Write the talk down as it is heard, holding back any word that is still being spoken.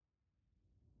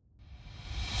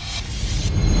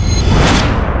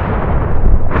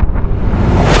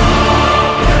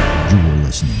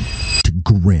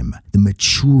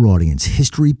mature audience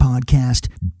history podcast,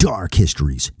 Dark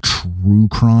Histories, true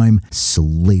crime,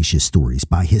 salacious stories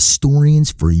by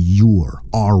historians for your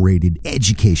R-rated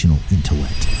educational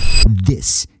intellect.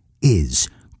 This is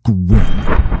Grim.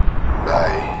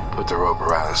 I put the rope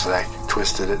around his neck,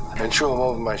 twisted it, and threw him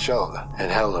over my shoulder and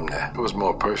held him there. It was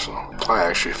more personal. I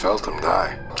actually felt him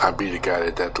die. I beat a guy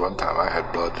to death one time. I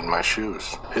had blood in my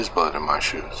shoes. His blood in my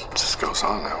shoes. It just goes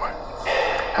on that way.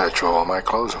 Had to throw all my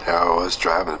clothes on. There I was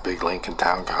driving a big Lincoln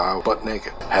Town car, butt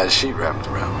naked. Had a sheet wrapped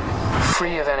around me.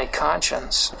 Free of any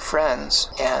conscience, friends,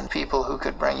 and people who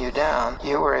could bring you down,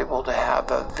 you were able to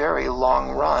have a very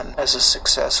long run as a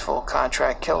successful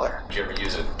contract killer. Did you ever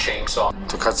use a chainsaw?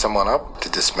 To cut someone up? To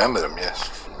dismember them,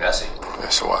 yes. Messy.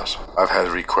 Yes, it was. I've had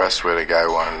requests where the guy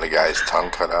wanted the guy's tongue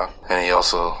cut out, and he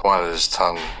also wanted his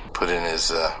tongue put in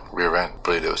his rear end. I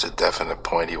believe there was a definite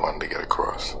point he wanted to get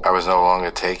across. I was no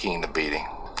longer taking the beating.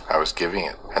 I was giving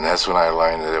it. And that's when I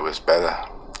learned that it was better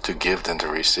to give than to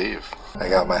receive. I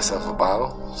got myself a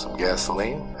bottle, some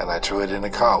gasoline, and I threw it in the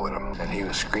car with him. And he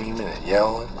was screaming and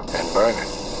yelling and burning.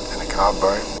 And the car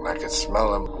burned, and I could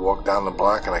smell him. Walk down the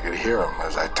block, and I could hear him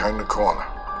as I turned the corner.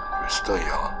 He was still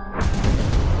yelling.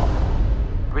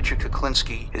 Richard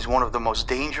Kuklinski is one of the most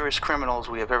dangerous criminals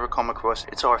we have ever come across.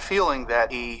 It's our feeling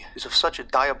that he is of such a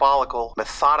diabolical,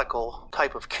 methodical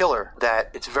type of killer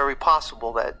that it's very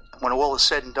possible that when all is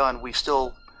said and done, we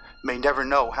still may never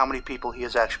know how many people he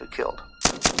has actually killed.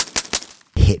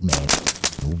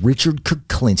 Hitman Richard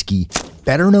Kuklinski,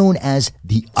 better known as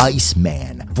the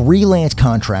Iceman, freelance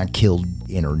contract killed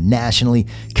internationally,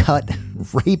 cut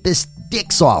rapist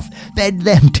dicks off, fed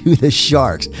them to the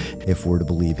sharks, if we're to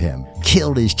believe him,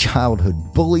 killed his childhood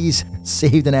bullies,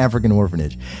 saved an African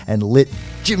orphanage, and lit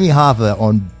Jimmy Hoffa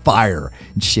on fire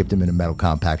and shipped him in a metal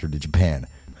compactor to Japan.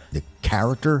 The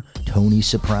character, Tony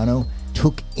Soprano,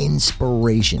 took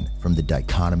inspiration from the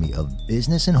dichotomy of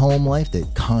business and home life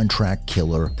that contract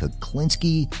killer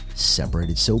Kuklinski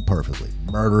separated so perfectly,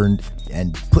 murdering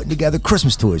and putting together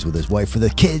Christmas toys with his wife for the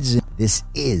kids. This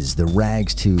is the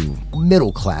rags to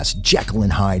middle class Jekyll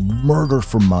and Hyde murder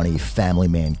for money family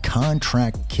man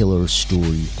contract killer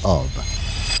story of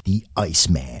the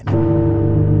Iceman.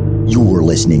 You're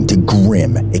listening to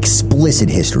Grim, explicit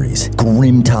histories,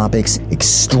 grim topics,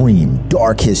 extreme,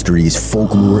 dark histories,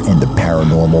 folklore, and the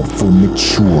paranormal for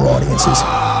mature audiences.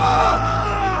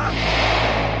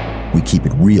 We keep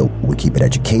it real, we keep it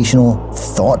educational,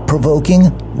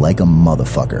 thought-provoking, like a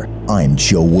motherfucker. I'm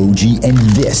Joe Woji, and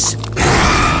this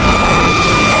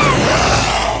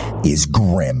is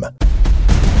Grim.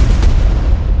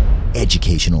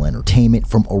 Educational entertainment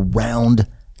from around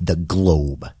the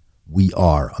globe. We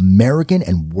are American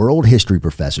and world history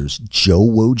professors Joe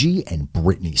Woji and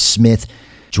Brittany Smith,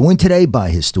 joined today by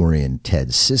historian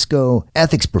Ted Sisko,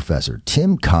 ethics professor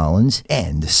Tim Collins,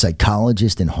 and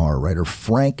psychologist and horror writer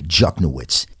Frank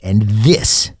Juchnowitz. And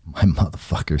this, my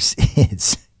motherfuckers,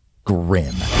 is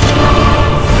Grim.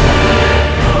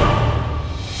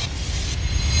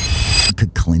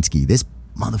 Kuklinski, this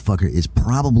motherfucker is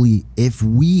probably, if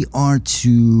we are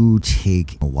to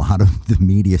take a lot of the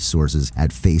media sources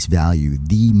at face value,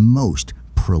 the most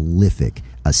prolific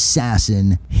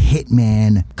assassin,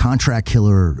 hitman, contract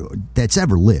killer that's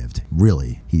ever lived,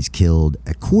 really. He's killed,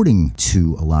 according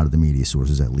to a lot of the media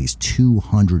sources, at least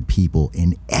 200 people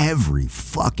in every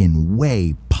fucking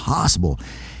way possible.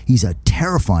 He's a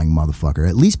terrifying motherfucker.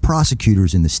 At least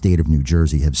prosecutors in the state of New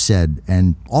Jersey have said,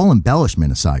 and all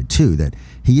embellishment aside too, that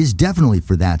he is definitely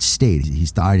for that state.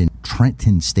 He's died in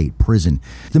Trenton State Prison.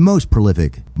 The most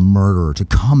prolific murderer to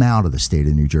come out of the state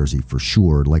of New Jersey for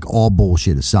sure, like all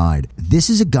bullshit aside. This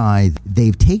is a guy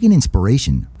they've taken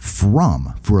inspiration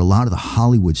from for a lot of the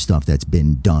Hollywood stuff that's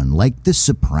been done, like The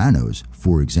Sopranos,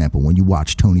 for example. When you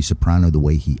watch Tony Soprano, the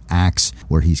way he acts,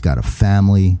 where he's got a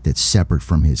family that's separate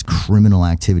from his criminal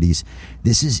activities,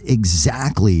 this is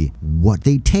exactly what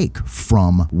they take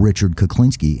from Richard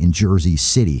Kuklinski in Jersey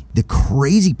City. The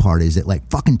crazy part is that, like,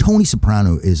 fucking Tony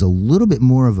Soprano is a little bit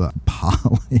more of a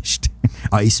polished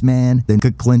Iceman than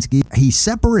Kuklinski. He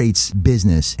separates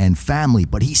business and family,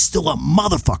 but he's still a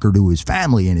motherfucker to his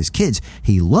family and his kids.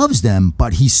 He loves them,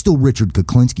 but he's still Richard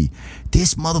Kuklinski.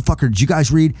 This motherfucker, did you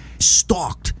guys read?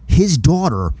 Stalked his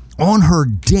daughter on her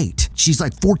date. She's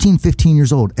like 14, 15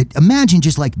 years old. Imagine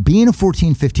just like being a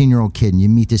 14, 15-year-old kid and you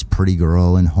meet this pretty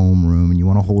girl in homeroom and you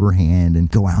want to hold her hand and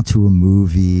go out to a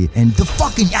movie, and the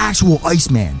fucking actual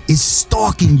Iceman is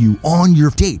stalking you on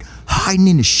your date, hiding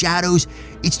in the shadows.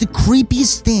 It's the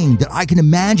creepiest thing that I can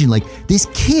imagine. Like, this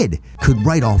kid could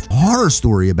write a horror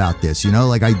story about this, you know?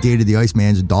 Like, I dated the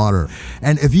Iceman's daughter.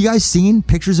 And have you guys seen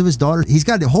pictures of his daughter? He's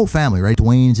got the whole family, right?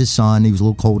 Dwayne's his son. He was a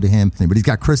little cold to him. But he's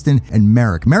got Kristen and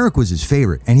Merrick. Merrick Merrick was his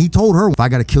favorite, and he told her, if I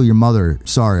got to kill your mother,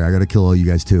 sorry, I got to kill all you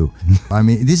guys too. I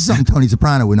mean, this is something Tony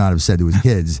Soprano would not have said to his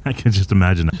kids. I can just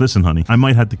imagine that. Listen, honey, I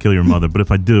might have to kill your mother, but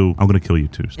if I do, I'm going to kill you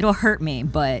too. It'll hurt me,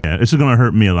 but... Yeah, this is going to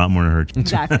hurt me a lot more than it hurts you.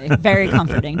 Exactly. Very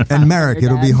comforting. And Merrick,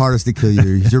 it'll be hardest to kill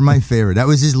you. You're my favorite. That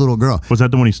was his little girl. Was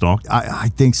that the one he stalked? I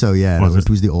think so, yeah. Was it?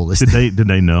 Who's the oldest. Did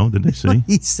they know? Did they see?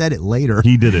 He said it later.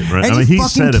 He did it, right? And I mean, he he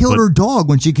fucking said killed it, her dog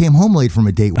when she came home late from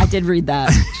a date. I did read that.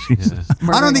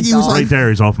 I don't think he was like, right there,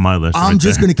 he's off my list. I'm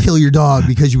just going to kill your dog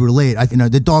because you were late.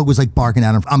 The dog was like barking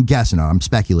at him. I'm guessing. I'm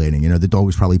speculating. The dog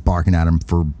was probably barking at him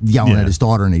for yelling at his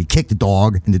daughter, and he kicked the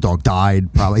dog, and the dog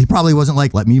died. Probably. He probably wasn't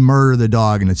like, let me murder the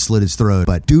dog, and it slit his throat.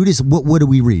 But dude is, what do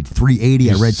we read?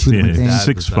 380. I read two different things.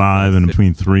 6'5" and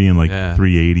between 3 and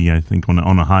 380. I think on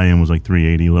the high end was like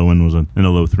 380. Low end was in the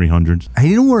low 300s. He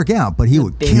didn't work out, but he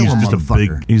would kill a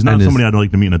motherfucker. He's not somebody I'd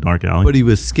like to meet in a dark alley. But he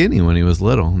was skinny when he was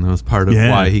little, and that was part of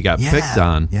why he got picked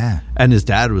on. Yeah. And his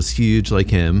dad was huge like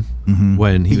him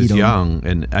when he was young,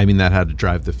 and I mean that had to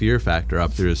drive the fear factor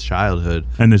up through his childhood.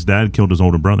 And his dad killed his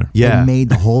older brother. It made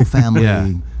the whole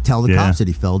family tell the cops that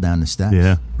he fell down the steps.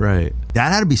 Yeah. Right.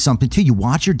 That had to be something too. You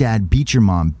watch your dad beat your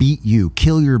mom, beat you,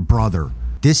 kill your brother.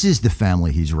 This is the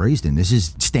family he's raised in. This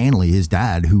is Stanley, his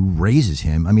dad, who raises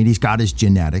him. I mean, he's got his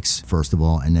genetics, first of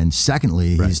all, and then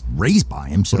secondly, he's raised by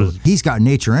him. So he's got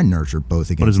nature and nurture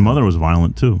both against him. But his mother was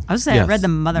violent too. I was saying, I read the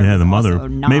mother. Yeah, the mother. Also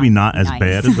not maybe not as nice.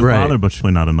 bad as the father, but she's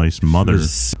not a nice mother.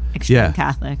 Extreme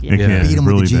Catholic. Beat him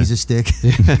with a Jesus stick.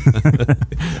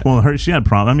 Well, she had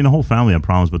problems. I mean, the whole family had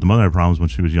problems, but the mother had problems when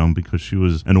she was young because she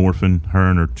was an orphan. Her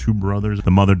and her two brothers.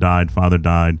 The mother died, father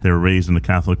died. They were raised in the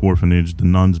Catholic orphanage. The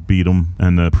nuns beat them,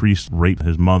 and the priest raped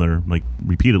his mother, like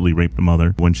repeatedly raped the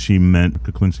mother when she met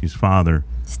Kuklinski's father.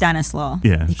 Stanislaw.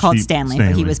 Yeah. He called Stanley,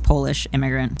 but he was Polish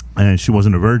immigrant. And she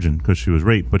wasn't a virgin because she was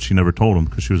raped, but she never told him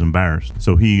because she was embarrassed.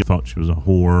 So he thought she was a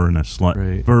whore and a slut.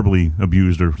 Right. Verbally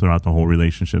abused her throughout the whole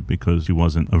relationship because she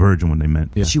wasn't a virgin when they met.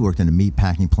 Yeah. She worked in a meat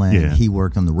packing plant. Yeah. He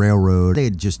worked on the railroad. They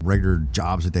had just regular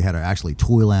jobs that they had to actually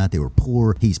toil at. They were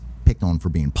poor. He's picked on for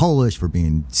being Polish, for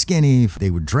being skinny. They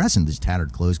would dress in these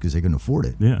tattered clothes because they couldn't afford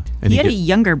it. Yeah. And he had a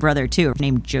younger brother, too,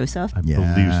 named Joseph. I believe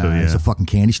so, yeah. It's a fucking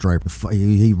candy stripe.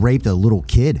 He raped a little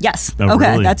kid. Yes. Oh,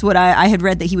 okay, really? that's what I had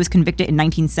read, that he was convicted in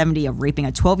 1970 of raping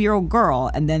a 12-year-old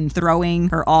girl and then throwing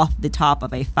her off the top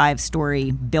of a 5-story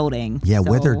building. Yeah,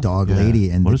 with her dog lady.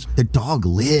 And the dog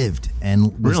lived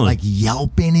and was like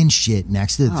yelping and shit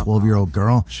next to the 12-year-old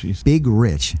girl. Jeez. Big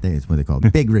Rich, that's what they call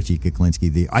it. Big Richie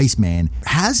Kuklinski, the Iceman,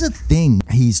 has a thing.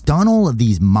 He's done all of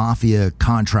these mafia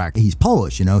contracts. He's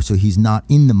Polish, so he's not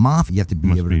in the mafia. You have to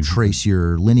be able to trace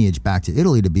your lineage back to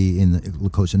Italy to be in the La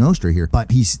Cosa Nostra here.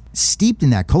 But he's steeped in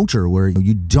that culture where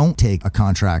you don't take a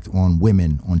contract on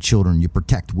women, on children. You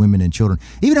protect women and children.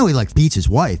 Even though he beats his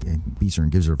wife, beats her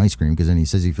and gives her ice cream because then he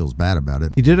says he feels bad about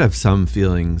it. He did have some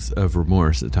feelings of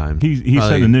remorse at times. He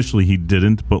said initially he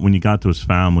didn't, but when you got to his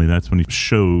family, that's when he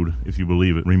showed, if you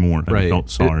believe it, remorse. Right. He felt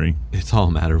sorry. It's all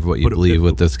a matter of what you believe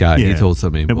with this guy. He told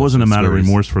somebody. It wasn't a matter of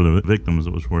remorse for the victims,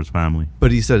 it was for his family.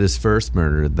 But he said his first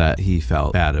murder that he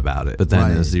felt bad about it. But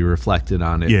then as he reflected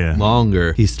on it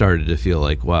longer, he started to feel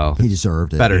like, well, he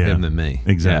deserved it. Better him than me.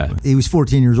 Exactly. He was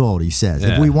 14 years old, he says.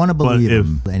 If we want to believe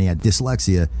him, and he had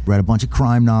dyslexia, read a bunch of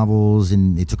crime novels,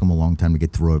 and it took him a long time to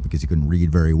get through it because he couldn't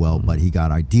read very well, but he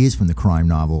got ideas from the crime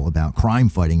novel about crime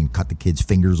fighting and cut the kids'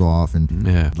 fingers off and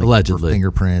allegedly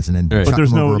fingerprints and then But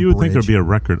there's no, you would think there'd be a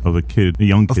record of a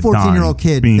young kid, a 14-year-old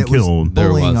kid being that killed.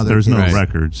 There's no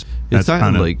records. It's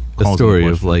kind of like a story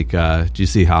of do you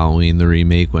see Halloween, the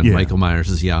remake, when Michael Myers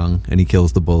is young and he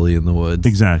kills the bully in the woods?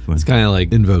 Exactly. It's kind of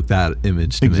like invoke that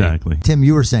image to me. Tim,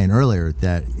 you were saying earlier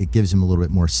that it gives him a little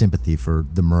bit more sympathy for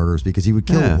the murders because he would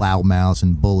kill loudmouths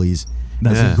and bullies.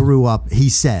 As he grew up, he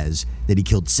says that he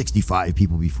killed 65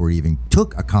 people before he even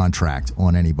took a contract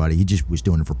on anybody. He just was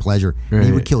doing it for pleasure. Right. And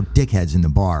he would kill dickheads in the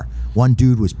bar. One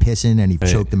dude was pissing and he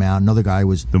choked him out. Another guy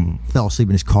fell asleep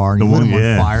in his car and he lit him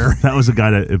on fire. That was the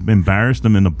guy that embarrassed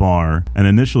him in the bar. And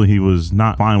initially he was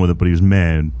not fine with it, but he was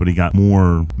mad. But he got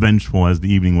more vengeful as the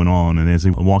evening went on. And as he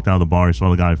walked out of the bar, he saw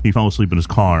the guy. He fell asleep in his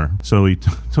car. So he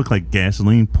took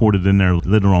gasoline, poured it in there,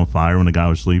 lit it on fire when the guy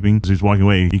was sleeping. As he was walking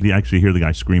away, he could actually hear the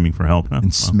guy screing for help.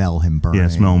 And smell him burning. Yeah,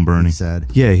 smell him burning. He said.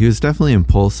 Yeah, he was definitely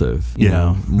impulsive. You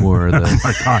know, more than. Oh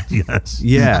my God, yes.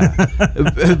 Yeah.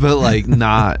 But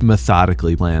not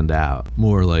methodically planned out.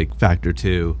 More like factor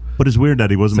two. But it's weird that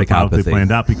he wasn't methodically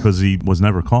planned out because he was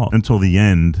never caught until the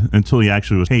end, until he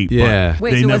actually was taped. Yeah.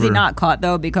 Wait, so was he not caught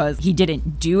though because he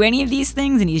didn't do any of these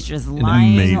things and he's just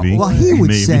lying? Maybe. Well, he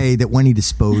would say that when he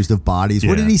disposed of bodies,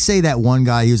 what did he say? That one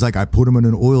guy, he was like, I put him in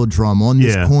an oil drum on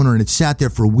this corner and it sat there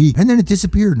for a week and then it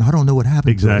disappeared and I don't know what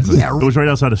happened. Exactly. Yeah. It was right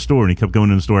outside a store and he kept going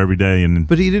to the store every day.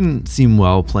 But he didn't seem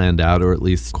well planned out, or at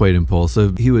least quite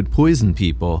impulsive. He would poison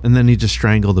people and then he just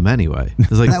strangled them anyway.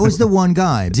 It was like, that was the one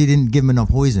guy. He didn't give him enough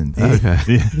poison. Okay.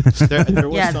 There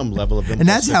was some level of impulsivity. And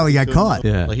that's how he got caught.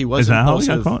 Yeah. Like he was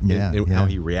impulsive in how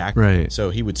he reacted. Right. So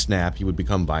he would snap, he would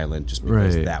become violent just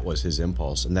because that was his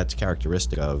impulse. And that's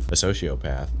characteristic of a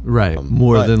sociopath. Right.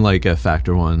 More than like a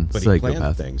factor one but psychopath. He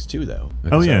planned things too, though.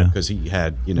 Oh, yeah. Because he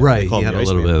had, he had a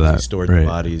little bit of that. He stored the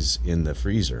bodies in the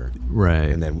freezer. Right.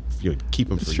 And then you would keep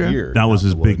them for years. That was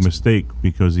his big mistake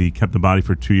because he kept the body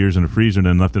for 2 years in the freezer and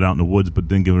then left it out in the woods, but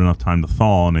didn't give it enough time to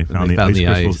thaw, and they found the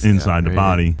ice crystals inside the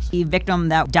body. The victim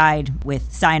that died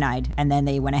with cyanide, and then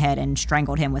they went ahead and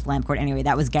strangled him with lamp cord. Anyway,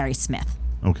 that was Gary Smith.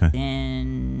 Okay.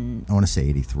 In I want to say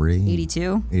 83.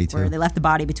 82. Where they left the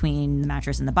body between the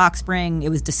mattress and the box spring. It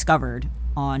was discovered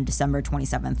on December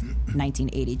 27th,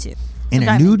 1982. In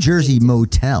a New Jersey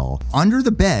motel under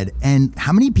the bed. And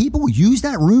how many people used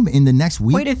that room in the next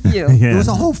week? Quite a few. There was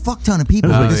a whole fuck ton of people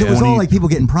because it was all like people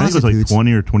getting prostitutes. I think it was like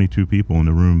 20 or 22 people in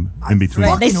the room in between.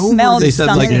 Right, they smelled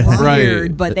something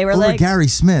weird, but they were over Gary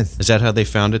Smith. Is that how they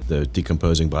found it? The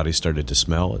decomposing body started to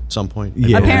smell at some point?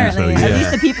 Yeah. Apparently. At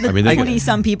least the people, the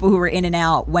 20-some people who were in and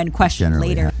out, when questioned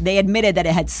later, they admitted that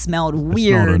it had smelled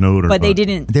weird, but they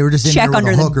didn't check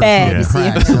under the bed to see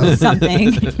if there was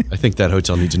something. I think that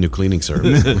hotel needs a new cleaning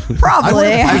service.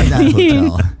 Probably.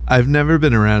 I've never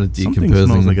been around a decomposing. Something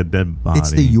smells like a dead body. It's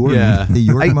the York, the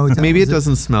York motel. Maybe it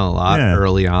doesn't smell a lot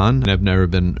early on. I've never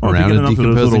been around a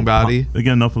decomposing body. They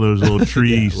get enough of those little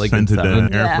tree-scented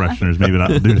air fresheners, maybe not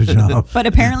do the job. But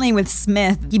apparently with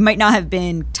Smith, he might not have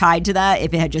been tied to that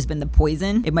if it had just been the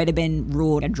poison. It might have been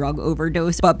ruled a drug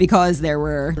overdose. But because there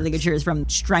were ligatures from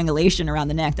strangulation around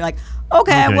the neck, they're like,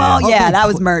 that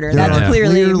was murder. That's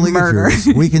clearly murder.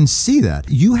 We can see that.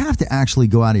 You have to actually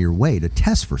go out of your way to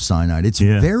test for cyanide. It's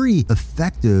very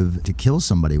effective to kill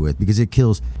somebody with because it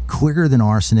kills quicker than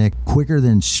arsenic, quicker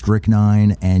than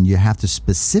strychnine, and you have to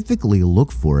specifically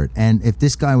look for it. And if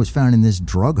this guy was found in this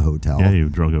drug hotel, he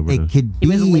was drug overdose. It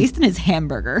was laced in his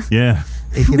hamburger. Yeah.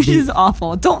 Which is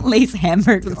awful. Don't lace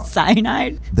hamburgers with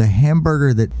cyanide. The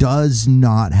hamburger that does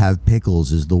not have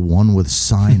pickles is the one with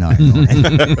cyanide on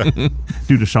it.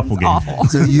 Do the shuffle game. Awful.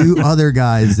 So you other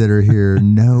guys that are here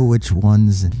know which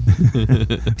ones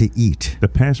to eat. The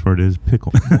password is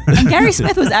pickle. And Gary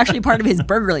Smith was actually part of his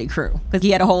burglary crew because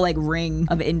he had a whole ring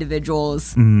of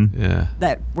individuals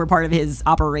that were part of his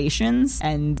operations,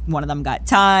 and one of them got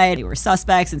tied. They were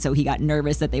suspects, and so he got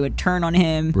nervous that they would turn on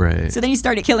him. Right. So then he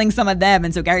started killing some of them,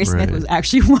 and so Gary Smith was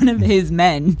actually one of his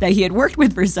men that he had worked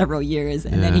with for several years,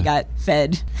 and then he got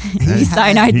fed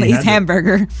cyanide-laced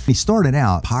hamburger. He started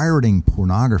out pirating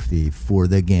pornography for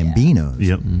the Gambinos.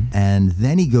 Yep. And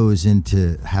then he goes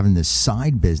into having this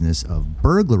side business of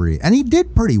burglary, and he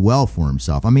did pretty well for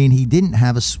himself. I mean, he didn't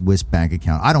have a Swiss bank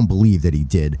account. I don't believe that he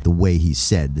did the way he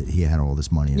said that he had all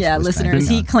this money in Swiss listeners,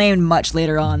 bank he claimed much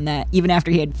later on that even after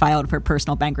he had filed for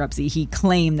personal bankruptcy, he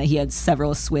claimed that he had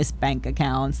several Swiss bank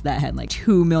accounts that had like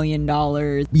 $2 million.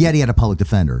 Yet he had a public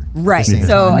defender. Right.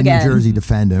 So again, New Jersey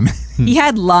defend him. He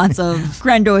had lots of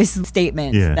grandiose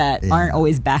statements that aren't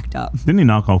always backed up. Didn't he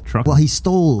knock off trucks? Well, he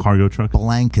stole cargo trucks,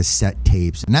 blank cassette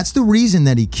tapes, and that's the reason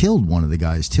that he killed one of the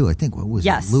guys too. I think it?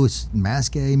 Louis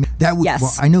Masquet.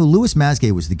 Well, I know Louis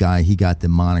Masquet was the guy he got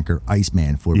the moniker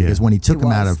Iceman for because when he took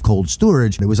him out of cold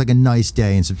storage, it was like a nice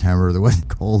day in September. There wasn't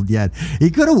cold yet.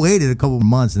 He could have waited a couple of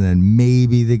months, and then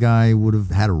maybe the guy would have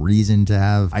had a reason to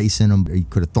have ice in him. He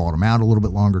could have thawed him out a little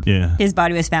bit longer. Yeah. His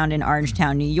body was found in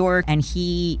Orangetown, New York, and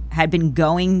he had been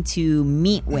going to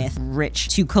meet with Rich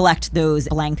to collect those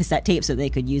blank cassette tapes so they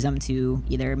could use them to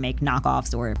either make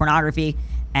knockoffs or pornography.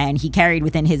 And he carried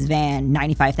within his van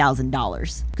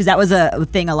 $95,000 because that was a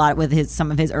thing a lot with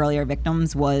some of his earlier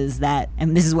victims was that,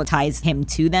 and this is what ties him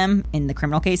to them in the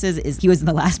criminal cases, is he was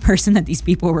the last person that these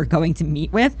people were going to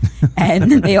meet with,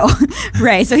 and they all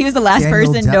so he was the last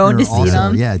Daniel person Deppner known to see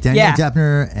them. Yeah, Daniel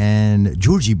Deppner and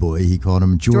Georgie Boy, he called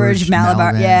him George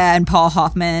Malabar, and Paul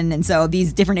Hoffman, and so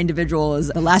these different individuals,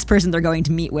 the last person they're going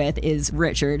to meet with is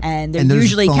Richard, and they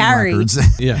usually carry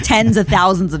tens of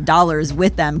thousands of dollars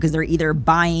with them because they're either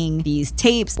buying these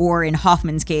tapes, or in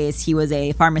Hoffman's case, he was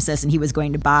a pharmacist and he was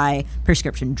going to buy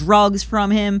prescription drugs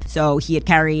from him. So he had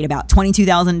carried about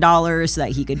 $22,000 so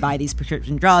that he could buy these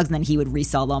prescription drugs, and then he would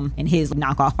resell them in his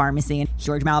knockoff pharmacy. And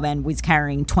George Malband was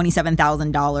carrying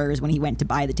 $27,000 when he went to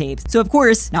buy the tapes. So of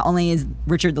course, not only is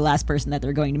Richard the last person that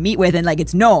they're going to meet with, and like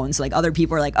it's known, so like other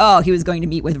people are like, oh, he was going to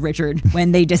meet with Richard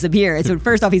when they disappeared. So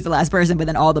first off, he's the last person, but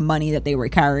then all the money that they were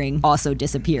carrying also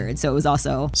disappeared. So it was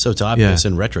also... So it's obvious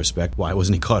in retrospect, why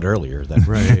wasn't he caught earlier?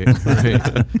 Right.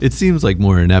 It seems like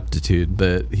more ineptitude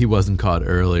that he wasn't caught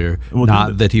earlier,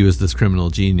 not that he was this criminal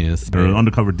genius.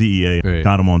 Undercover DEA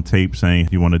got him on tape saying,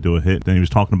 you want to do a hit? Then he was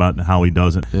talking about how he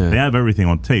does it. Yeah. They have everything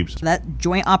on tapes. That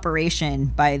joint operation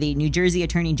by the New Jersey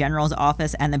Attorney General's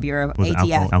office and the Bureau of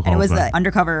ATF, alcohol, and it was the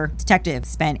undercover detective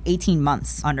spent 18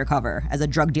 months undercover as a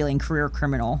drug dealing career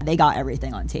criminal. They got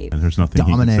everything on tape. And there's nothing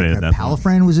Dominic he can say at that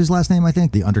Palafran was his last name, I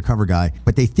think, the undercover guy.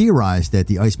 But they theorized that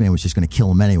the Iceman was just going to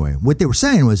kill him anyway. What they were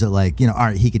saying was that, like, you know, all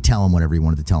right, he could tell him whatever he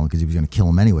wanted to tell him because he was going to kill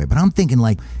him anyway. But I'm thinking,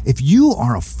 like, if you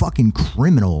are a fucking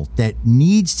criminal that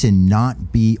needs to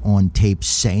not be on tape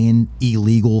saying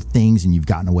illegal things and you've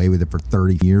gotten away with it for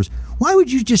 30 years, why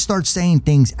would you just start saying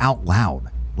things out loud?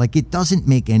 Like, it doesn't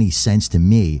make any sense to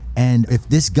me. And if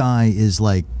this guy is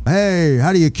like, hey,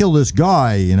 how do you kill this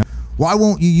guy? You know, why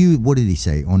won't you use, what did he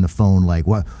say on the phone? Like,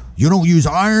 what? You don't use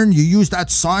iron, you use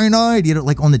that cyanide, you know,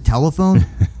 like on the telephone.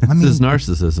 I mean, it's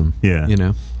narcissism. Yeah. You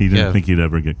know, he didn't think he'd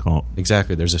ever get caught.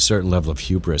 Exactly. There's a certain level of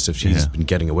hubris if she's been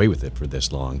getting away with it for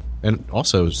this long. And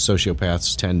also,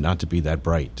 sociopaths tend not to be that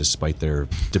bright, despite their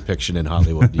depiction in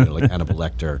Hollywood, you know, like Hannibal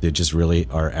Lecter. They just really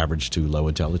are average to low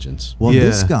intelligence. Well,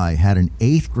 this guy had an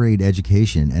 8th grade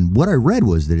education, and what I read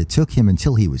was that it took him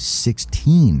until he was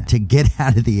 16 to get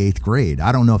out of the 8th grade.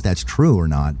 I don't know if that's true or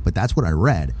not, but that's what I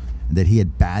read. That he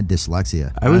had bad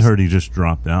dyslexia. I heard he just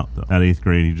dropped out though. At 8th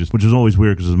grade. Which is always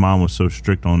weird because his mom was so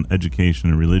strict on education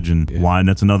and religion. Yeah. Why? And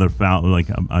that's another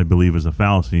I believe is a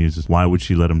fallacy. Is just why would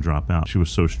she let him drop out? She was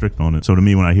so strict on it. So to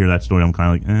me, when I hear that story, I'm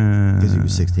kind of like, because he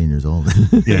was 16 years old.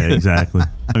 Yeah, exactly.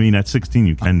 I mean, at 16,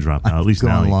 you can drop out. At least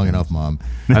now. Long enough, Mom.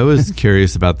 I was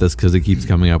curious about this because it keeps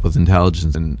coming up with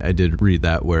intelligence, and I did read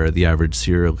that where the average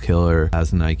serial killer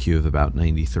has an IQ of about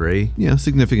 93. You know,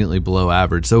 significantly below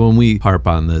average. So when we harp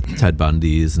on the Ted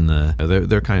Bundys and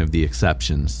they're kind of the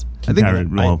exceptions. I think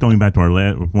going back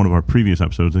to one of our previous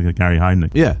episodes, like Gary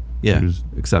Heidnik. Yeah.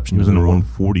 Exception. He was in the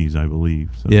 140s, I believe.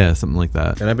 So. Yeah, something like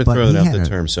that. And I've been throwing out the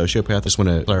term sociopath. I just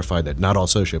want to clarify that not all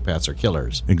sociopaths are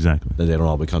killers. Exactly. That they don't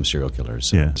all become serial killers.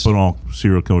 So yeah, but all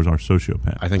serial killers are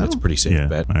sociopaths. I think that's a pretty safe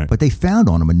bet. Right. But they found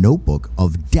on him a notebook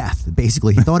of death.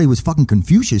 Basically, he thought he was fucking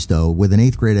Confucius, though, with an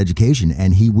 8th grade education,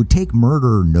 and he would take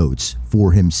murder notes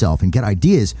for himself and get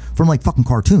ideas from, like, fucking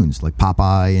cartoons, like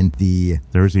Popeye and the...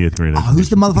 There's the 8th grade education. Who's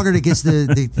the motherfucker that gets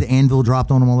the anvil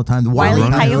dropped on him all the time? The Wile E.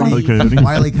 Coyote.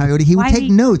 Wile E. Coyote. He would take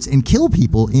notes and kill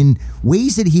people in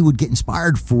ways that he would get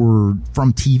inspired from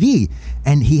TV.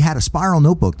 And he had a spiral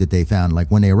notebook that they found,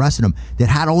 like when they arrested him, that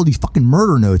had all these fucking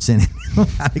murder notes in it,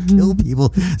 how to kill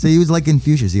people. So he was like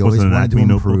Confucius. He always wanted to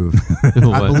improve.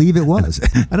 I believe it was.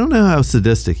 I don't know how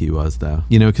sadistic he was, though.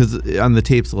 You know, because on the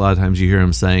tapes, a lot of times you hear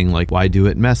him saying, like, why do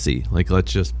it messy? Like,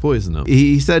 let's just poison them.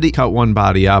 He said he cut one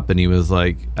body up, and he was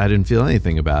like, I didn't feel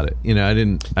anything about it. You know, I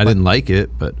didn't like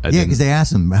it, but I didn't. Because they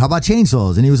asked him, how about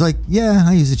chainsaws? And he was like, yeah,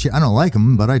 I use I don't like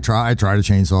them, but I tried a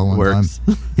chainsaw one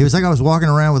time. He was like, I was walking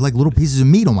around with like little pieces of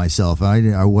meat on myself.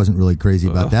 I wasn't really crazy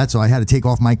about that, so I had to take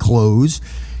off my clothes,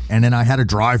 and then I had to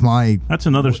drive my... That's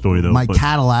another story, though. My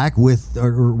Cadillac with,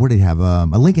 or what did he have? A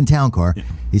Lincoln Town Car. Yeah.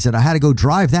 He said, I had to go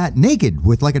drive that naked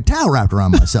with like a towel wrapped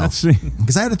around myself.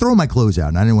 Because I had to throw my clothes out,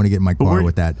 and I didn't want to get in my car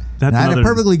with that. And I had a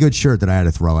perfectly good shirt that I had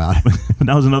to throw out.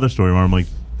 That was another story where I'm like,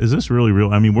 is this really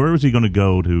real? I mean, where was he going to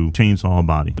go to chainsaw a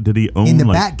body? Did he own... In the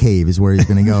Bat Cave is where he's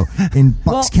going to go. In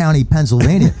Bucks County,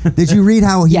 Pennsylvania. Did you read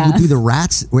how he would do the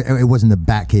rats? It wasn't the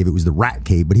Bat Cave, it was the Rat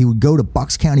Cave. But he would go to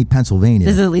Bucks County, Pennsylvania.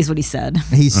 This is at least what he said.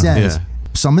 He says...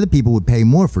 Some of the people would pay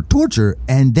more for torture,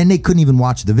 and then they couldn't even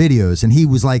watch the videos. And he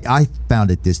was like, I found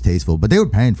it distasteful, but they were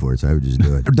paying for it, so I would just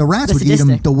do it. The rats would eat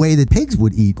them the way that pigs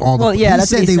would eat all the... He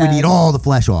said they would eat all the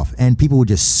flesh off, and people would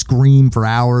just scream for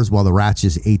hours while the rats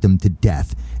just ate them to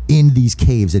death in these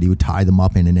caves that he would tie them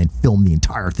up in and then film the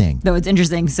entire thing. Though it's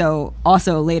interesting, so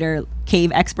also later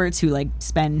cave experts who like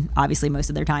spend obviously most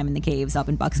of their time in the caves up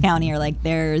in Bucks County are like,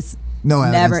 there's No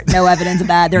evidence. No evidence of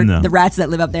that. No. The rats that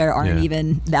live up there aren't Yeah.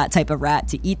 even that type of rat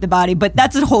to eat the body. But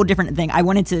that's a whole different thing. I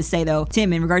wanted to say, though,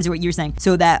 Tim, in regards to what you were saying,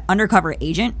 so that undercover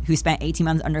agent who spent 18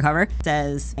 months undercover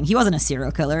says he wasn't a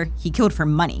serial killer. He killed for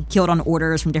money. Killed on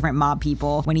orders from different mob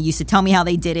people. When he used to tell me how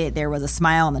they did it, there was a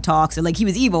smile on the talk. So, like, he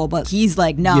was evil, but he's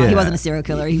like, no, he wasn't a serial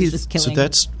killer. He was just killing. So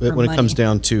that's for when it money. comes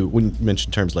down to, when you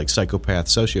mention terms like psychopath,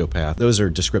 sociopath, those are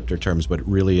descriptor terms, but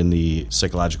really in the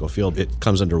psychological field, it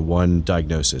comes under one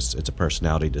diagnosis. It's a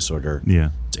personality disorder. Yeah.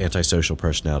 It's antisocial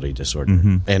personality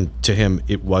disorder. And to him,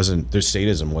 it wasn't, their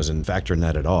sadism wasn't factored in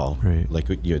that at all. Right. Like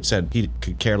you had said, he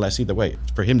could care less either way.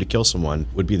 For him to kill someone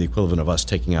would be the equivalent of us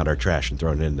taking out our trash and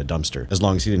throwing it in the dumpster. As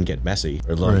long as he didn't get messy,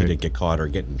 or as long as he didn't get caught or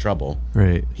get in trouble,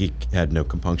 Right. he had no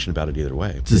compunction about it either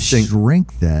way. The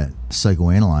shrink that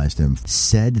psychoanalyzed him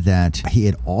said that he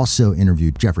had also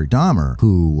interviewed Jeffrey Dahmer,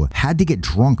 who had to get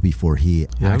drunk before he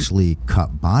actually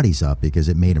cut bodies up because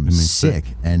it made him sick.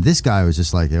 And this guy was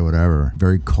just like, yeah, whatever,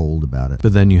 very cold about it.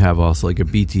 But then you have also like a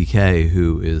BTK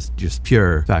who is just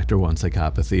pure factor 1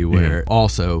 psychopathy, where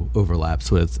also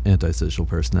overlaps with antisocial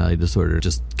personality disorder,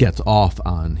 just gets off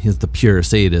on the pure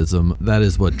sadism. That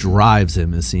is what drives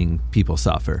him, is seeing people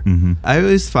suffer. I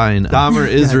always find Dahmer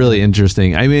is really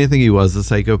interesting. I mean, I think he was a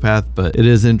psychopath, but it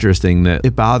is interesting that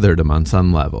it bothered him on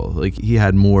some level. Like, he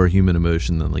had more human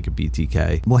emotion than like a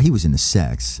BTK. Well, he was into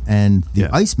sex, and the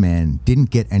Iceman didn't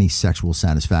get any sexual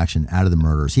satisfaction out of the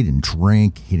murders. He didn't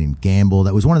drink, he didn't gamble.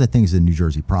 That was one of the things the New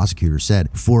Jersey prosecutor said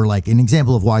for like an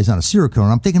example of why he's not a serial killer.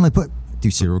 And I'm thinking, like, do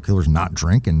serial killers not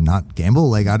drink and not gamble?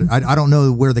 Like, I don't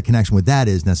know where the connection with that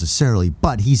is necessarily,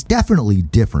 but he's definitely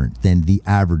different than the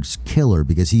average killer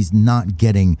because he's not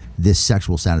getting this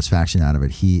sexual satisfaction out of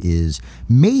it. He is,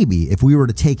 maybe, if we were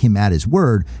to take him at his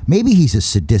word, maybe he's a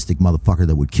sadistic motherfucker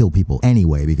that would kill people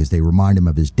anyway because they remind him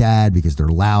of his dad, because they're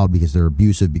loud, because they're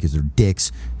abusive, because they're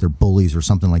dicks, they're bullies or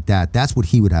something like that. That's what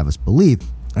he would have us believe,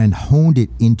 and honed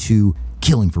it into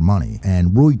killing for money.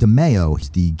 And Rui DeMeo is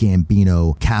the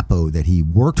Gambino capo that he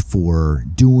worked for,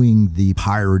 doing the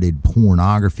pirated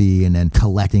pornography and then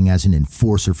collecting as an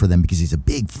enforcer for them because he's a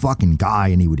big fucking guy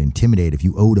and he would intimidate if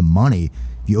you owed him money.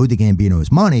 If you owed the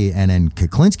Gambinos money, and then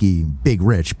Kuklinski, Big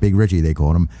Richie they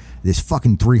called him, this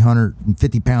fucking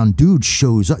 350-pound dude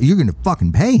shows up, you're going to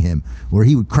fucking pay him, where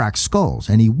he would crack skulls,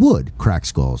 and he would crack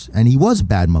skulls, and he was a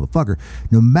bad motherfucker.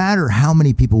 No matter how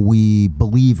many people we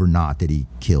believe or not that he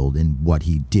killed and what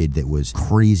he did that was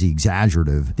crazy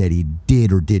exaggerative that he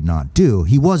did or did not do,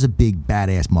 he was a big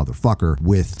badass motherfucker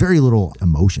with very little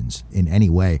emotions in any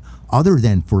way other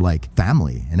than for like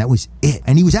family, and that was it.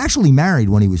 And he was actually married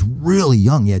when he was really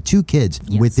young. He had 2 kids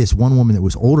with this one woman that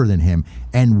was older than him,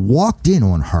 and walked in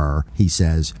on her, he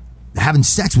says, having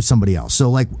sex with somebody else. So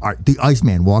like the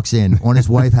Iceman walks in on his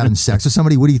wife having sex with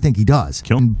somebody. What do you think he does?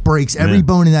 Kill him. And breaks every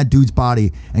bone in that dude's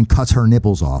body and cuts her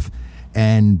nipples off,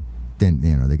 and then,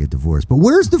 you know, they get divorced. But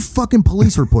where's the fucking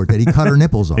police report that he cut her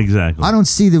nipples off? Exactly. I don't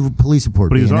see the police report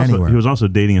But being anywhere. he was also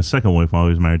dating a second wife while he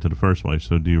was married to the first wife.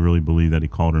 So do you really believe that he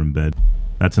called her in bed?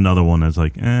 That's another one that's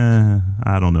like,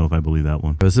 I don't know if I believe that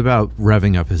one. It was about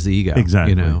revving up his ego.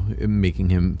 Exactly. You know,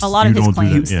 making him... A lot of his don't do that,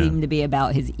 claims yeah. seem to be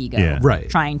about his ego. Yeah. Right.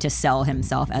 Trying to sell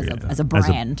himself as a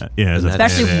brand.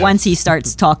 Especially once he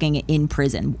starts talking in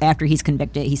prison. After he's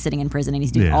convicted, he's sitting in prison and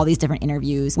he's doing all these different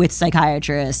interviews with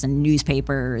psychiatrists and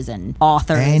newspapers and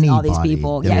authors and all these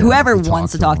people. Yeah, whoever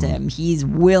wants to talk to him, he's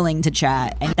willing to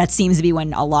chat. And that seems to be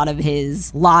when a lot of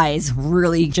his lies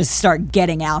really just start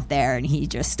getting out there, and he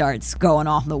just starts going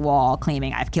off the wall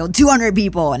claiming, I've killed 200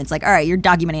 people. And it's like, all right, you're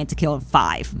documenting it to kill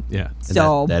 5. Yeah.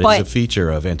 So that is a feature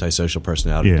of antisocial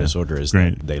personality disorder, is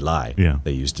that they lie. Yeah.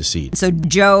 They use deceit. So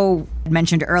Joe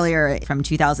mentioned earlier from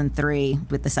 2003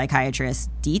 with the psychiatrist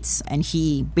Dietz, and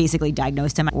he basically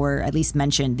diagnosed him, or at least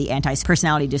mentioned, the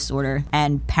anti-personality disorder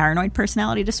and paranoid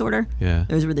personality disorder. Yeah.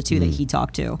 Those were the 2 that he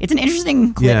talked to. It's an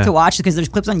interesting clip to watch because there's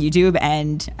clips on YouTube,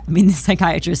 and I mean, the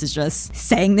psychiatrist is just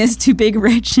saying this to Big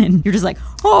Rich, and you're just like,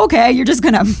 oh, okay, you're just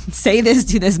gonna say this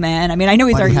to this man. I mean, I know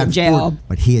he's already in jail.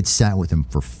 But he had sat with him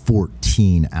for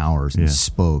 14 hours and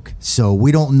spoke. So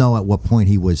we don't know at what point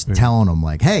he was telling him,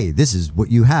 like, hey, this is what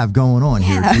you have going on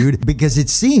here, dude. Because it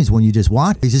seems when you just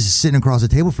watch, he's just sitting across the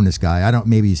table from this guy.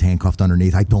 Maybe he's handcuffed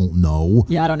underneath. I don't know.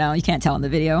 Yeah, I don't know. You can't tell in the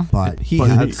video. But he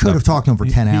could have talked to him for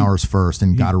 10 hours first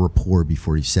and got a report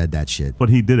before he said that shit. But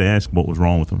he did ask what was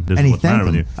wrong with him. And he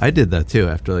thanked him. I did that too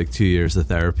after like 2 years of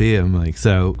therapy. I'm like,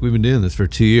 so we've been doing this for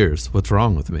 2 years. What's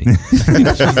wrong with me? She's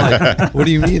like, what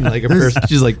do you mean?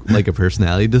 She's like a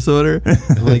personality disorder?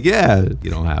 I'm like, yeah, you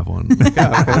don't have one. Like,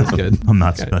 oh, okay, that's good. I'm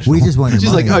not special. We just want your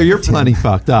She's money. like, oh, you're plenty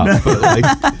fucked up. But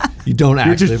like, You don't You're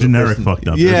actually just have a generic person- fucked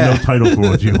up. Yeah. There's no title for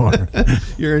what you are.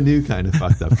 You're a new kind of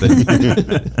fucked up thing.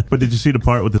 But did you see the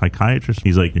part with the psychiatrist?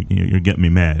 He's like, you're getting me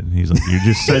mad. He's like, you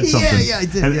just said something. Yeah, I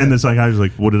did, And, yeah. and the psychiatrist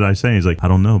like, what did I say? He's like, I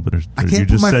don't know, but I you can't just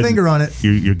put my said finger on it.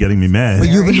 You're getting me mad. But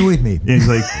you've annoyed me. And he's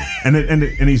like, and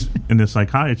the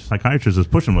psychiatrist is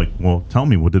pushing him like, well, tell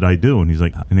me, what did I do? And he's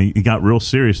like, and he got real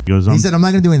serious. He goes, He said, I'm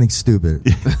not going to do anything stupid.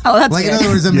 Oh, that's Like, good. in other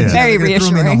words, I'm Yeah. just Very gonna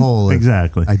throw me in a reassuring. hole if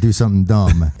Exactly. I do something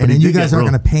dumb. And he then you did get guys aren't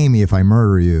real- going to pay me if I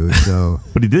murder you. So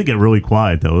but he did get really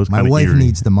quiet though. It was My kinda wife eerie.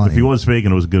 needs the money. If he was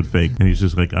faking, it was a good fake, and he's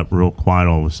just like got real quiet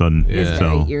all of a sudden. It is Yeah. very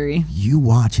So eerie. you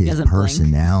watch his doesn't blink.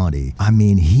 personality. I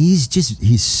mean, he's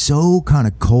so kind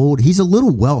of cold. He's a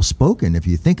little well spoken if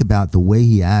you think about the way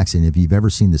he acts. And if you've ever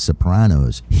seen The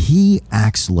Sopranos, he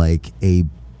acts like a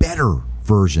better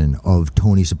version of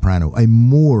Tony Soprano, a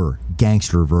more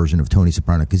gangster version of Tony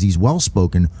Soprano, because he's well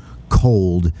spoken,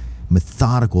 cold,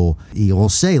 methodical. He'll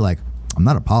say, like, I'm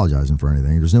not apologizing for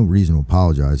anything. There's no reason to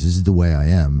apologize. This is the way I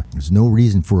am. There's no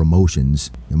reason for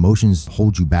emotions. Emotions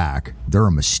hold you back. They're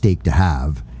a mistake to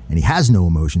have. And he has no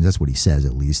emotions. That's what he says,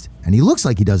 at least. And he looks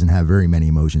like he doesn't have very many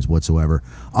emotions whatsoever,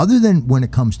 other than when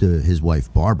it comes to his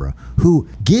wife, Barbara, who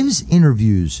gives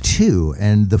interviews too.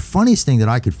 And the funniest thing that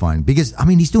I could find, because, I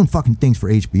mean, he's doing fucking things for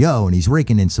HBO and he's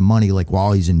raking in some money like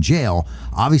while he's in jail.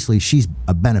 Obviously, she's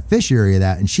a beneficiary of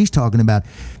that. And she's talking about,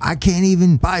 I can't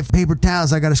even buy paper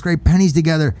towels. I got to scrape pennies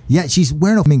together. Yet she's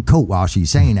wearing a mink coat while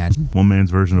she's saying that. one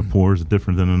man's version of poor is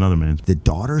different than another man's. The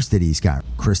daughters that he's got,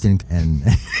 Kristen and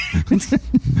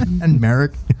and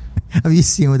Merrick. Have you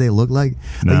seen what they look like?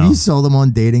 No. Like, you saw them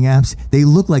on dating apps. They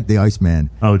look like the Iceman.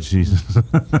 Oh Jesus!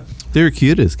 They were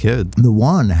cute as kids. The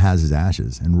one has his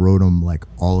ashes and wrote him like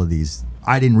all of these.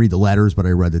 I didn't read the letters, but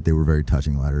I read that they were very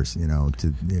touching letters.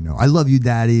 I love you,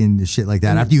 Daddy, and shit like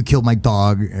that. After you killed my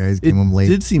dog, I came home late.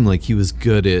 Did seem like he was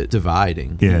good at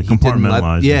dividing. Yeah, He didn't let-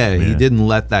 compartmentalizing. Yeah, he Yeah. didn't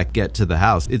let that get to the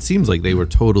house. It seems like they were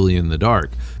totally in the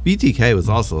dark. BTK was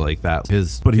also like that.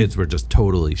 His kids were just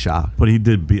totally shocked. But he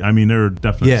did beat. I mean, there are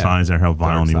definite Yeah. signs there how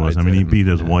violent he Dark was. side I mean, to he him. beat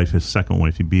his Yeah. wife, his second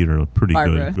wife. He beat her pretty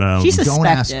Barbara. good. She's Don't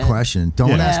ask suspected. questions. Don't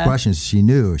Yeah. ask questions. She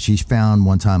knew. She found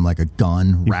one time like a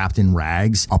gun wrapped in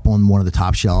rags up on one of the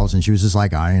top shelves, and she was just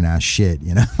like, I didn't ask shit,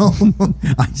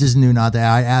 I just knew not to.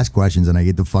 I ask questions, and I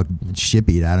get the fuck shit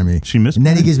beat out of me. She miscarried. And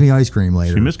then he gives me ice cream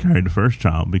later. She miscarried the first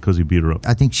child because he beat her up.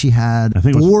 I think she had I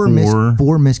think it was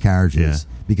four. miscarriages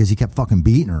Yeah. because he kept fucking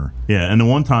beating her. Yeah, and the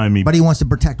one time But he wants to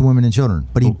protect women and children.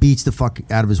 But he beats the fuck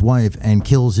out of his wife and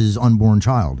kills his unborn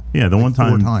child. Yeah, the Like one 4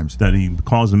 time times. that he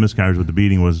caused the miscarriage with the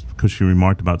beating was because she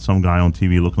remarked about some guy on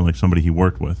TV looking like somebody he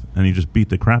worked with, and he just beat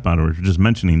the crap out of her for just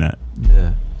mentioning that.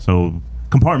 Yeah. So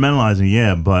compartmentalizing,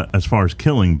 yeah, but as far as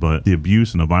killing, but the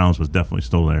abuse and the violence was definitely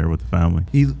still there with the family.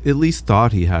 He at least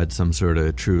thought he had some sort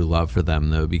of true love for them,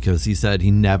 though, because he said he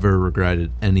never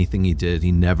regretted anything he did.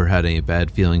 He never had any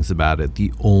bad feelings about it.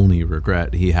 The only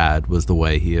regret he had was the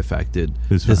way he affected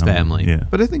His his family, family. yeah.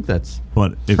 But I think that's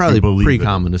But if probably you believe pretty it-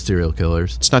 common to serial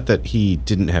killers. It's not that he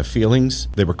didn't have feelings.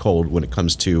 They were cold when it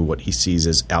comes to what he sees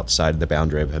as outside the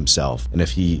boundary of himself. And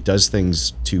if he does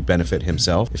things to benefit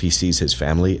himself, if he sees his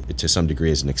family to some degree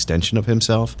as an extension of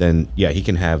himself, then yeah, he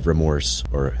can have remorse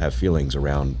or have feelings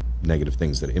around negative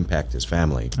things that impact his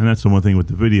family. And that's the one thing with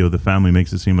the video. The family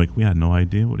makes it seem like we had no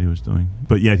idea what he was doing.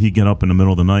 But yet he'd get up in the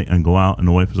middle of the night and go out, and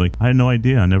the wife was like, I had no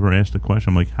idea. I never asked a question.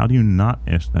 I'm like, how do you not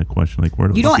ask that question? Like, where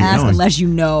the You fuck don't are ask going? unless you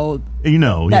know You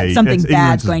know, that yeah, something it's bad's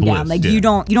ignorance is going down. bliss, Like yeah. you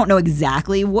don't know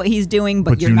exactly what he's doing,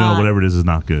 but But you're you know not. whatever it is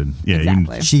not good. Yeah,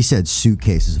 Exactly. She said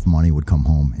suitcases of money would come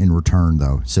home in return,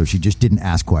 though. So she just didn't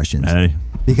ask questions. Hey.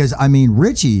 Because, I mean,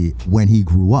 Richie, when he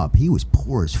grew up, he was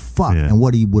poor as fuck. Yeah. And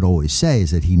what he would always say is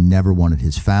that he never wanted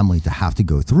his family to have to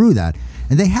go through that.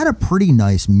 And they had a pretty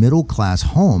nice middle-class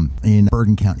home in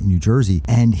Bergen County, New Jersey.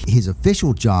 And his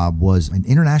official job was an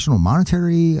international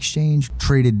monetary exchange,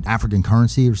 traded African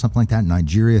currency or something like that in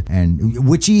Nigeria. And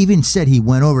which he even said he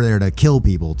went over there to kill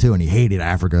people, too. And he hated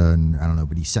Africa. And I don't know,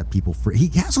 but he set people free.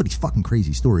 He has all these fucking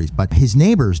crazy stories. But his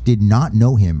neighbors did not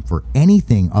know him for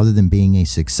anything other than being a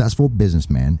successful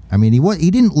businessman. I mean,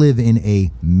 he didn't live in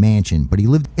a mansion, but he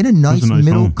lived in a nice nice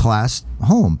middle-class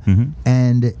home.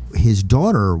 And his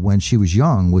daughter, when she was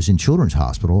young, was in children's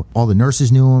hospital. All the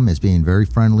nurses knew him as being very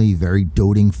friendly, very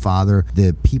doting father.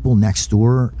 The people next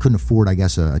door couldn't afford, I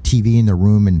guess, a TV in their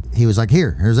room. And he was like,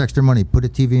 here's extra money. Put a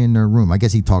TV in their room. I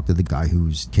guess he talked to the guy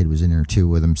whose kid was in there, too,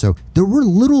 with him. So there were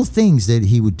little things that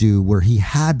he would do where he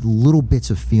had little bits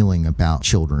of feeling about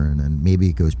children. And maybe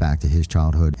it goes back to his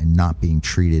childhood and not being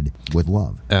treated with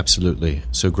love. Absolutely.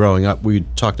 So growing up, we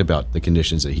talked about the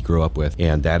conditions that he grew up with,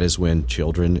 and that is when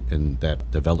children in that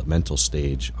development developmental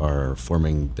stage are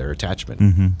forming their attachment.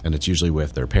 And it's usually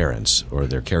with their parents or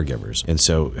their caregivers. And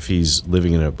so if he's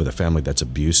living with a family that's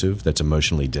abusive, that's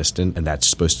emotionally distant, and that's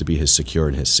supposed to be his secure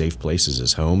and his safe place is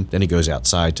his home, then he goes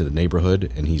outside to the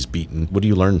neighborhood and he's beaten. What do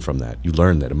you learn from that? You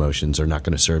learn that emotions are not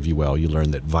going to serve you well. You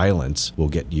learn that violence will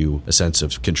get you a sense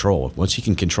of control. Once you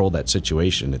can control that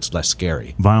situation, it's less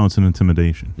scary. Violence and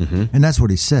intimidation. And that's what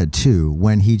he said, too,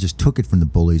 when he just took it from the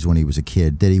bullies when he was a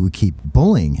kid, that he would keep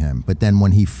bullying him. But then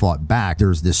when he fought back,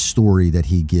 there's this story that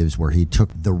he gives where he took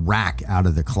the rack out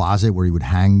of the closet where he would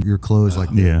hang your clothes, like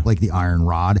the iron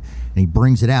rod, and he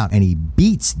brings it out and he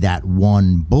beats that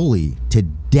one bully to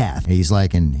death. And he's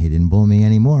like, and he didn't bully me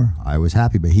anymore. I was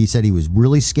happy. But he said he was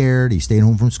really scared. He stayed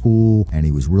home from school and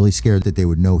he was really scared that they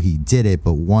would know he did it.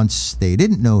 But once they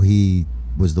didn't know he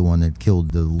was the one that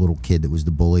killed the little kid that was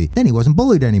the bully, then he wasn't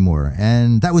bullied anymore.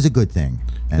 And that was a good thing.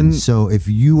 And so if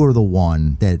you are the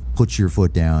one that puts your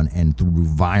foot down and through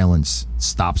violence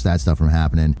stops that stuff from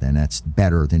happening, then that's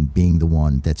better than being the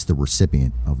one that's the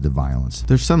recipient of the violence.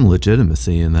 There's some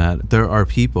legitimacy in that. There are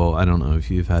people, I don't know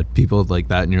if you've had people like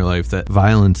that in your life, that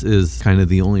violence is kind of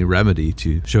the only remedy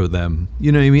to show them,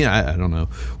 you know what I mean? I don't know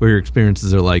what your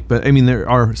experiences are like, but I mean, there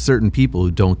are certain people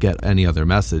who don't get any other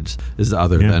message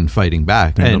other than fighting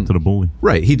back. And up to the bully.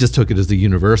 Right. He just took it as a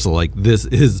universal, like, this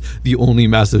is the only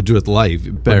message with life.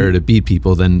 Better to beat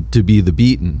people than to be the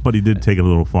beaten. But he did take it a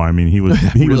little far. I mean, he was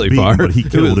really beaten, far. But he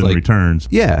killed in returns.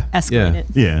 Yeah. Escalated.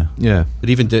 Yeah.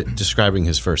 But even describing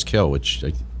his first kill, which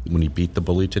when he beat the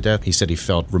bully to death, he said he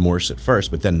felt remorse at first,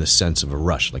 but then the sense of a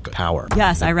rush, like a power.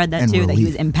 Yes, I read that too, that he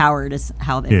was empowered is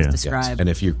how it was described. Yes. And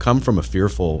if you come from a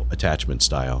fearful attachment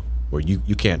style, where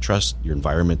you can't trust your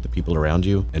environment, the people around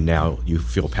you, and now you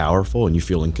feel powerful and you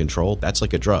feel in control, that's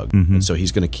like a drug. And so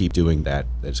he's going to keep doing that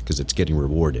because it's getting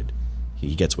rewarded.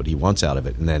 He gets what he wants out of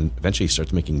it, and then eventually he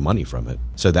starts making money from it.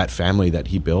 So that family that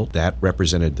he built, that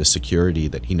represented the security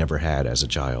that he never had as a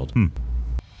child.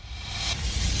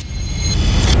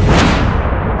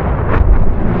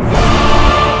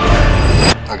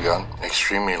 A gun,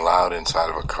 extremely loud inside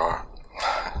of a car.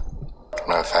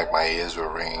 Matter of fact, my ears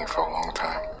were ringing for a long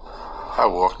time. I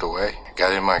walked away,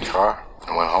 got in my car,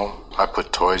 and went home. I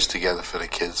put toys together for the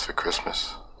kids for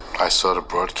Christmas. I saw the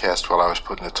broadcast while I was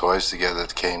putting the toys together.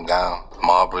 It came down.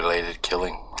 Mob-related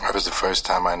killing. That was the first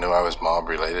time I knew I was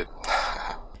mob-related.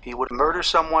 He would murder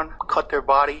someone, cut their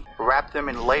body, wrap them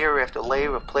in layer after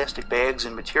layer of plastic bags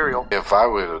and material. If I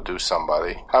were to do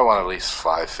somebody, I want at least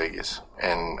 5 figures,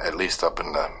 and at least up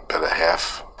in the better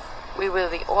half. We were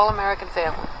the all-American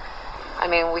family. I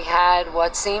mean, we had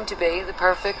what seemed to be the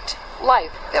perfect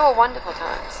life. They were wonderful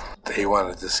times. He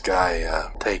wanted this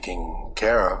guy taken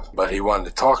care of, but he wanted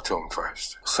to talk to him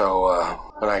first. So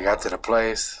when I got to the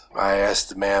place, I asked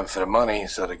the man for the money,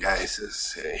 so the guy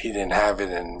says he didn't have it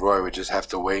and Roy would just have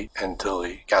to wait until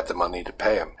he got the money to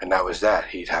pay him. And that was that.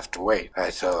 He'd have to wait.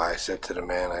 So I said to the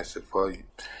man, I said, well,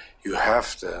 you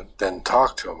have to then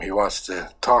talk to him. He wants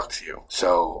to talk to you.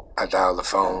 So I dialed the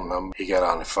phone number. He got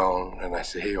on the phone, and I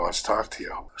said, he wants to talk to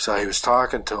you. So he was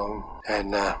talking to him,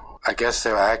 and I guess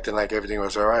they were acting like everything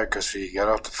was all right because he got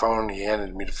off the phone, he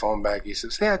handed me the phone back. He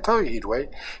says, I told you he'd wait.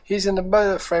 He's in the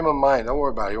better frame of mind. Don't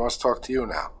worry about it. He wants to talk to you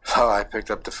now. So I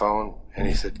picked up the phone, and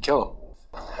he said, kill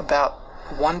him. About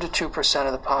 1 to 2%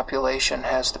 of the population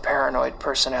has the paranoid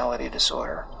personality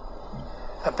disorder.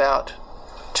 About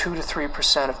 2 to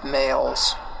 3% of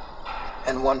males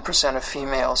and 1% of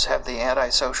females have the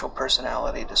antisocial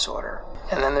personality disorder.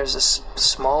 And then there's this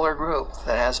smaller group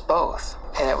that has both.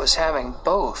 And it was having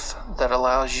both that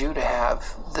allows you to have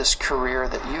this career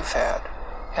that you've had,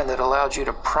 and that allowed you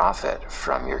to profit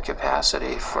from your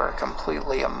capacity for a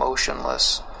completely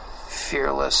emotionless,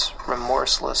 fearless,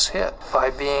 remorseless hit by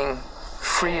being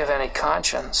free of any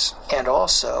conscience and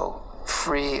also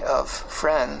free of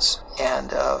friends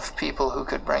and of people who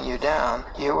could bring you down.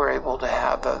 You were able to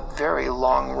have a very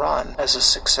long run as a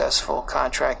successful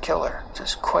contract killer. It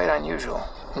is quite unusual.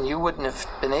 And you wouldn't have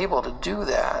been able to do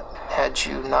that had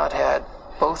you not had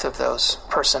both of those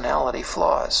personality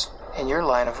flaws in your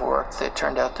line of work that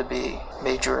turned out to be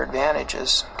major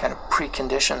advantages, kind of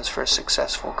preconditions for a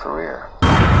successful career.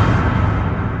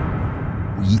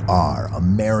 We are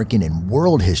American and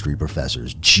world history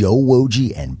professors Joe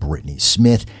Wojcik and Brittany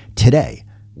Smith, today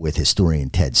with historian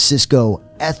Ted Sisko,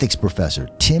 ethics professor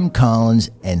Tim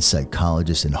Collins, and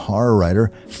psychologist and horror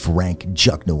writer Frank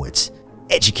Juchnowitz.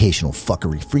 Educational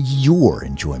fuckery for your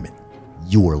enjoyment.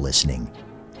 You're listening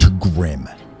to Grim.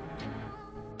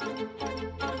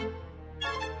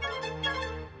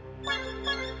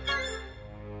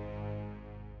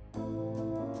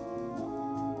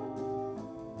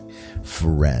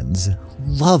 friends,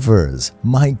 lovers,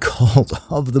 my cult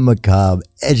of the macabre,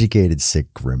 educated,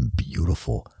 sick, grim,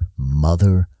 beautiful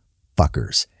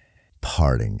motherfuckers.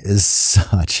 Parting is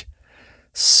such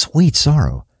sweet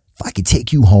sorrow. If I could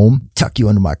take you home, tuck you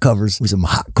under my covers with some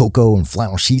hot cocoa and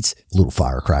flannel sheets, a little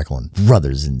fire crackling,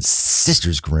 brothers and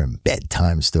sisters grim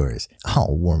bedtime stories,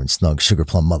 all warm and snug sugar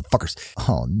plum motherfuckers,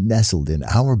 all nestled in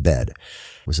our bed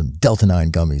with some Delta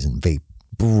 9 gummies and vape,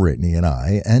 Brittany and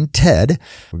I and Ted,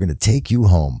 we're going to take you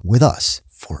home with us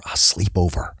for a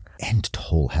sleepover and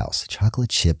Toll House chocolate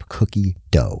chip cookie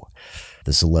dough.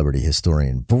 The celebrity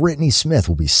historian Brittany Smith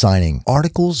will be signing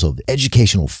articles of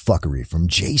educational fuckery from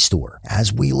JSTOR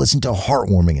as we listen to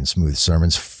heartwarming and smooth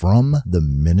sermons from the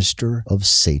minister of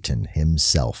Satan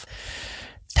himself,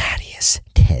 Thaddeus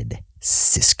Ted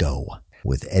Cisco,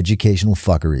 with educational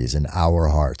fuckeries in our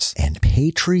hearts and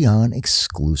Patreon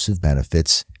exclusive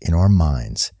benefits in our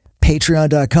minds.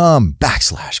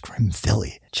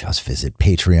 Patreon.com/GrimPhilly. Just visit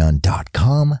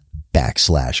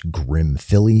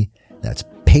patreon.com/GrimPhilly. That's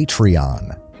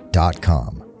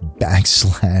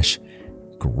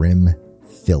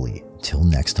patreon.com/GrimPhilly. Till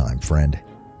next time, friend,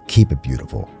 keep it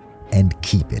beautiful and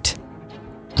keep it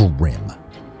grim.